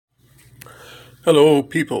Hello,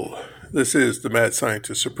 people. This is the Mad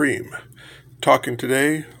Scientist Supreme, talking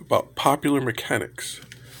today about popular mechanics.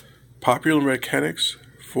 Popular mechanics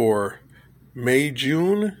for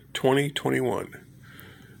May-June 2021.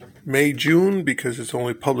 May-June because it's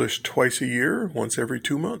only published twice a year, once every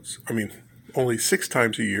 2 months. Only 6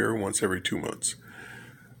 times a year, once every 2 months.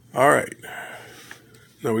 All right.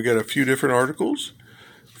 Now we got a few different articles.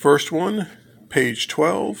 First one, page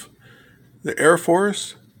 12. The Air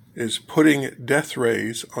Force is putting death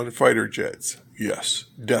rays on fighter jets. Yes,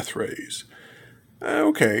 death rays.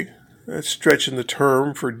 Okay, that's stretching the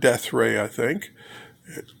term for death ray, I think.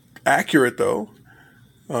 Accurate, though.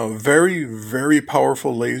 Very, very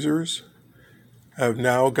powerful lasers have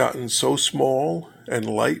now gotten so small and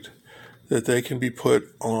light that they can be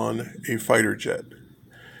put on a fighter jet.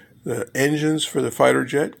 The engines for the fighter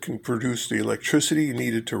jet can produce the electricity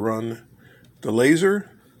needed to run the laser,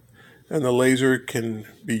 and the laser can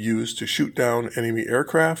be used to shoot down enemy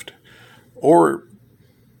aircraft or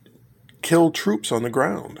kill troops on the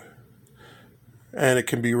ground. And it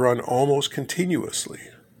can be run almost continuously.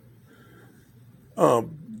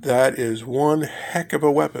 That is one heck of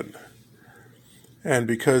a weapon. And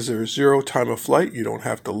because there's zero time of flight, you don't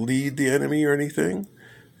have to lead the enemy or anything.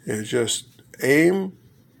 It's just aim,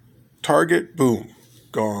 target, boom,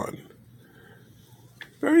 gone.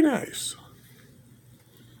 Very nice.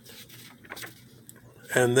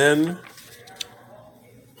 And then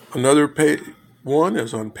another one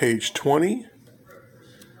is on page 20.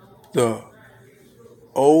 The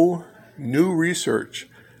new research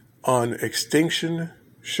on extinction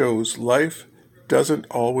shows life doesn't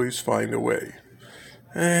always find a way.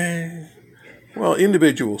 Well,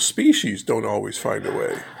 individual species don't always find a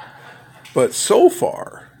way. But so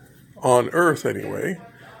far, on Earth anyway,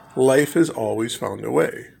 life has always found a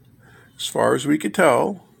way. As far as we could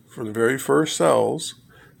tell, from the very first cells,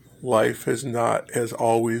 life has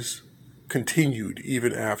always continued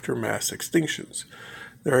even after mass extinctions.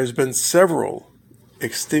 There has been several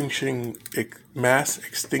mass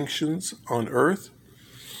extinctions on Earth,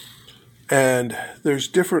 and there's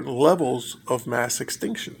different levels of mass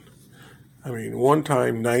extinction. One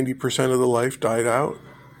time 90% of the life died out.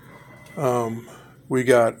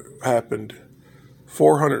 Happened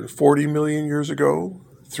 440 million years ago,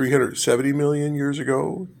 370 million years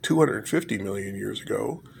ago, 250 million years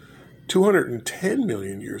ago, 210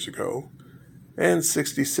 million years ago, and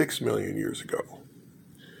 66 million years ago.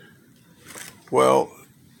 Well,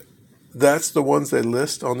 that's the ones they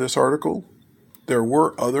list on this article. There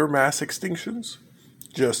were other mass extinctions,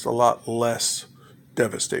 just a lot less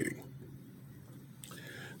devastating.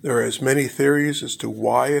 There are as many theories as to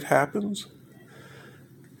why it happens,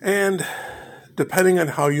 and depending on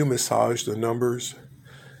how you massage the numbers,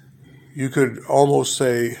 you could almost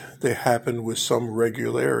say they happen with some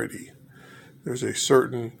regularity. There's a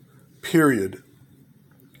certain period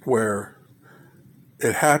where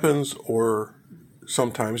it happens, or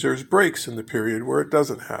sometimes there's breaks in the period where it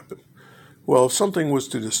doesn't happen. Well, if something was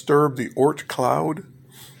to disturb the Oort cloud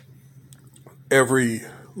every,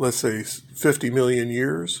 let's say, 50 million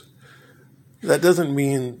years, that doesn't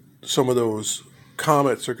mean some of those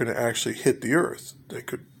comets are going to actually hit the Earth. They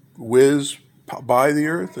could whiz by the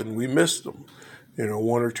Earth and we missed them,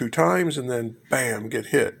 1 or 2 times, and then bam, get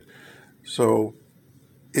hit. So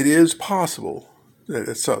it is possible that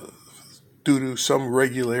it's due to some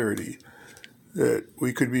regularity that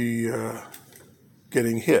we could be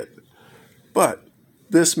getting hit. But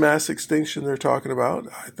this mass extinction they're talking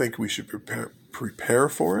about, I think we should prepare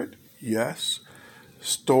for it. Yes.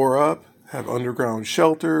 Store up, have underground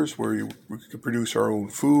shelters where we could produce our own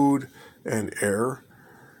food and air,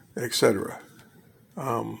 etc.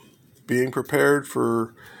 Being prepared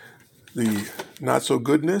for the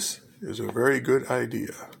not-so-goodness is a very good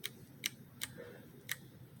idea.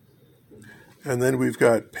 And then we've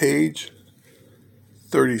got page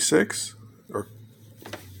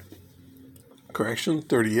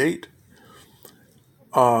 38.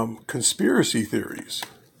 Conspiracy theories.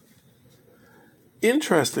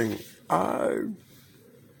 Interesting. There's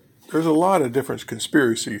a lot of different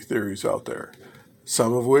conspiracy theories out there,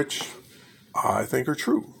 some of which I think are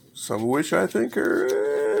true, some of which I think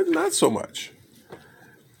are not so much.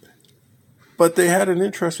 But they had an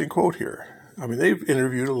interesting quote here. They've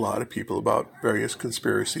interviewed a lot of people about various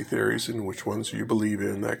conspiracy theories and which ones you believe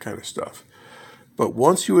in, that kind of stuff. But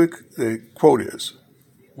the quote is,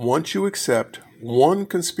 once you accept one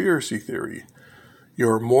conspiracy theory,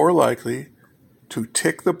 you're more likely to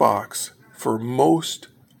tick the box for most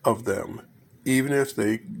of them, even if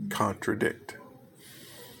they contradict.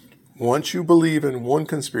 Once you believe in one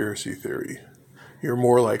conspiracy theory, you're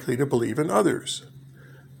more likely to believe in others.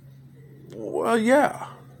 Well, yeah.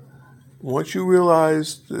 Once you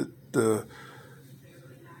realize that the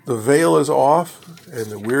veil is off and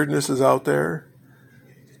the weirdness is out there,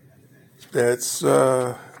 that's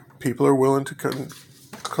people are willing to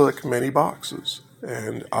click many boxes,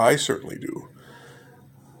 and I certainly do.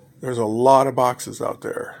 There's a lot of boxes out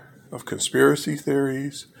there of conspiracy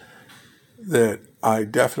theories that I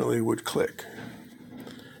definitely would click.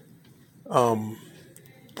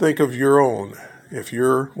 Think of your own. If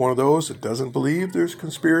you're one of those that doesn't believe there's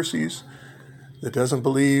conspiracies, that doesn't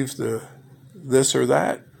believe this or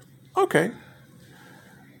that, okay.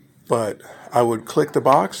 But I would click the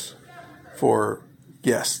box for,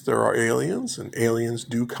 yes, there are aliens, and aliens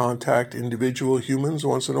do contact individual humans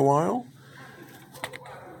once in a while.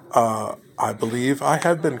 I believe I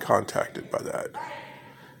have been contacted by that.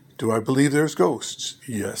 Do I believe there's ghosts?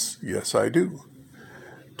 Yes, I do.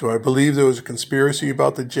 Do I believe there was a conspiracy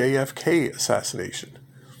about the JFK assassination?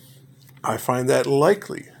 I find that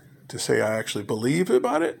likely. To say I actually believe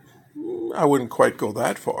about it, I wouldn't quite go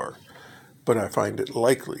that far, but I find it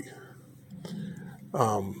likely.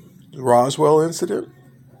 The Roswell incident,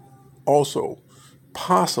 also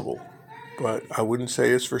possible, but I wouldn't say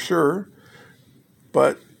it's for sure.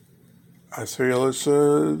 But I feel it's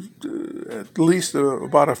at least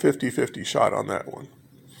about a 50-50 shot on that one.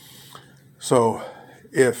 So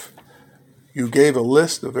if you gave a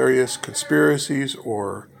list of various conspiracies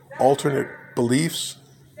or alternate beliefs,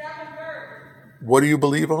 what do you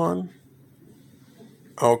believe on?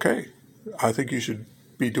 Okay, I think you should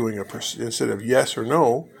be doing instead of yes or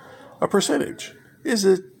no, a percentage.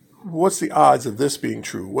 What's the odds of this being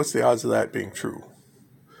true? What's the odds of that being true?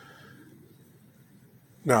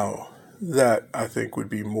 Now, that I think would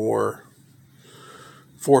be more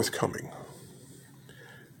forthcoming.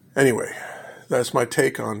 Anyway, that's my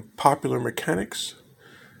take on popular mechanics.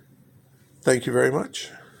 Thank you very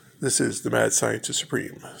much. This is the Mad Scientist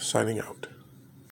Supreme, signing out.